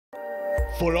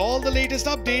For all the latest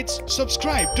updates,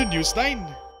 subscribe to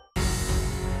News9.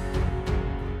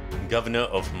 Governor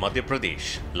of Madhya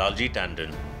Pradesh, Lalji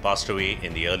Tandon, passed away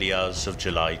in the early hours of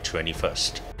July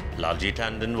 21st. Lalji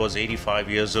Tandon was 85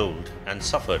 years old and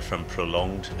suffered from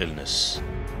prolonged illness.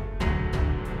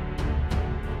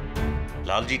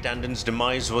 Lalji Tandon's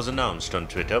demise was announced on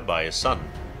Twitter by his son,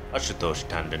 Ashutosh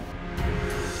Tandon.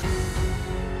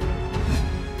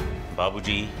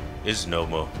 Babuji is no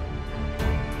more.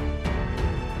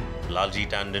 Lalji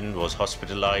Tandon was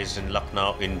hospitalized in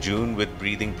Lucknow in June with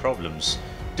breathing problems,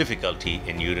 difficulty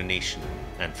in urination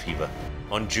and fever.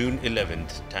 On June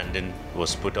 11th, Tandon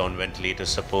was put on ventilator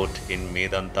support in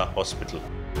Medanta Hospital.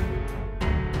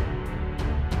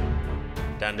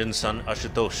 Tandon's son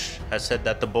Ashutosh has said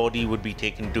that the body would be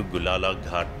taken to Gulala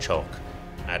Ghat Chowk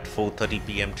at 4:30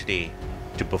 p.m. today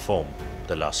to perform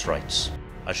the last rites.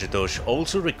 Ashutosh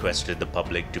also requested the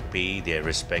public to pay their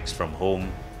respects from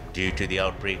home due to the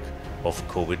outbreak of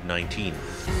COVID-19.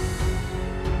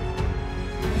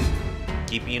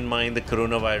 Keeping in mind the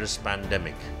coronavirus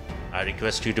pandemic, I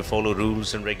request you to follow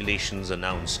rules and regulations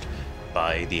announced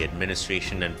by the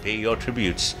administration and pay your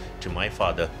tributes to my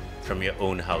father from your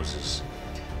own houses.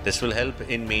 This will help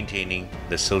in maintaining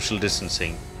the social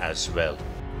distancing as well.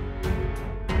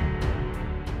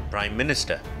 Prime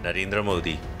Minister Narendra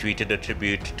Modi tweeted a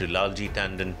tribute to Lalji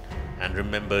Tandon and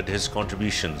remembered his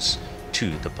contributions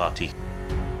to the party.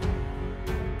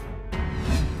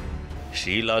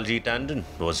 Shri Lalji Tandon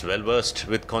was well versed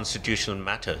with constitutional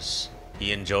matters.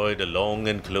 He enjoyed a long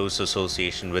and close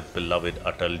association with beloved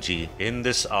Atalji. In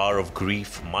this hour of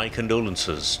grief, my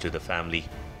condolences to the family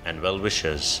and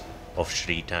well-wishers of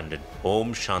Shri Tandon.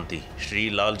 Om Shanti.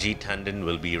 Shri Lalji Tandon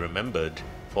will be remembered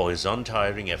for his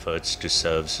untiring efforts to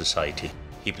serve society.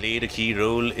 He played a key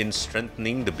role in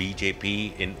strengthening the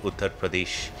BJP in Uttar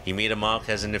Pradesh. He made a mark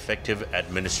as an effective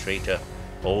administrator,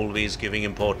 always giving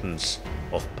importance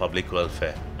of public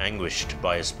welfare, anguished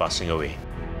by his passing away.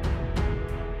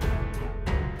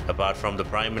 Apart from the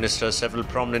Prime Minister, several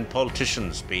prominent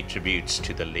politicians paid tributes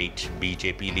to the late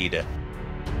BJP leader.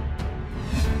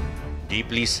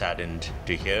 Deeply saddened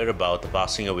to hear about the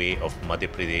passing away of Madhya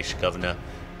Pradesh Governor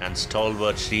and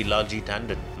stalwart Shri Lalji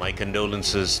Tandon. My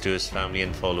condolences to his family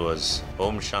and followers.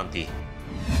 Om Shanti.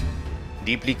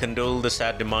 Deeply condole the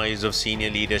sad demise of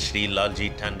senior leader Shri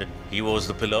Lalji Tandon. He was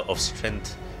the pillar of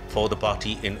strength for the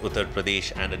party in Uttar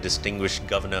Pradesh and a distinguished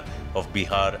governor of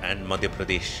Bihar and Madhya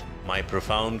Pradesh. My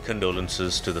profound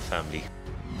condolences to the family.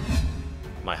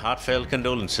 My heartfelt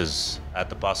condolences at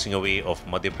the passing away of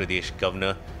Madhya Pradesh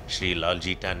Governor Shri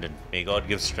Lalji Tandon. May God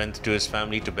give strength to his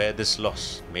family to bear this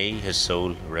loss. May his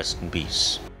soul rest in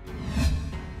peace.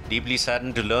 Deeply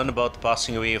saddened to learn about the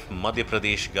passing away of Madhya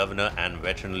Pradesh Governor and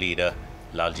veteran leader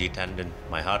Lalji Tandon.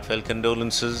 My heartfelt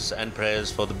condolences and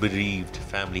prayers for the bereaved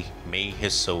family. May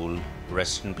his soul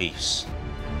rest in peace.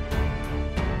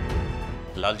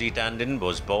 Lalji Tandon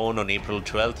was born on April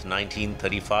 12,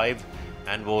 1935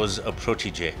 and was a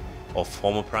protege of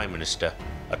former Prime Minister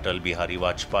Atal Bihari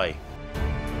Vajpayee.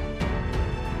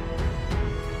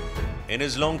 In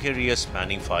his long career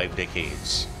spanning 5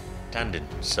 decades, Tandon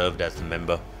served as the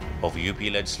member of UP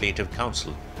Legislative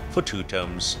Council for 2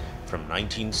 terms from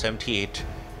 1978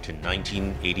 to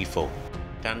 1984.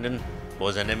 Tandon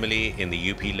was an MLA in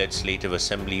the UP Legislative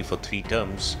Assembly for 3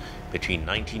 terms between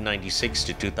 1996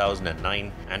 to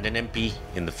 2009 and an MP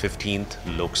in the 15th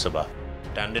Lok Sabha.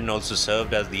 Tandon also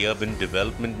served as the Urban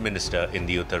Development Minister in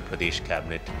the Uttar Pradesh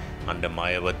Cabinet under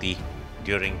Mayawati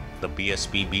during the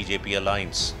BSP-BJP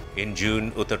alliance. In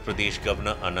June, Uttar Pradesh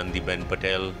Governor Anandiben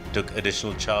Patel took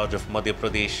additional charge of Madhya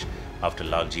Pradesh after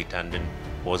Lalji Tandon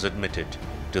was admitted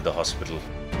to the hospital.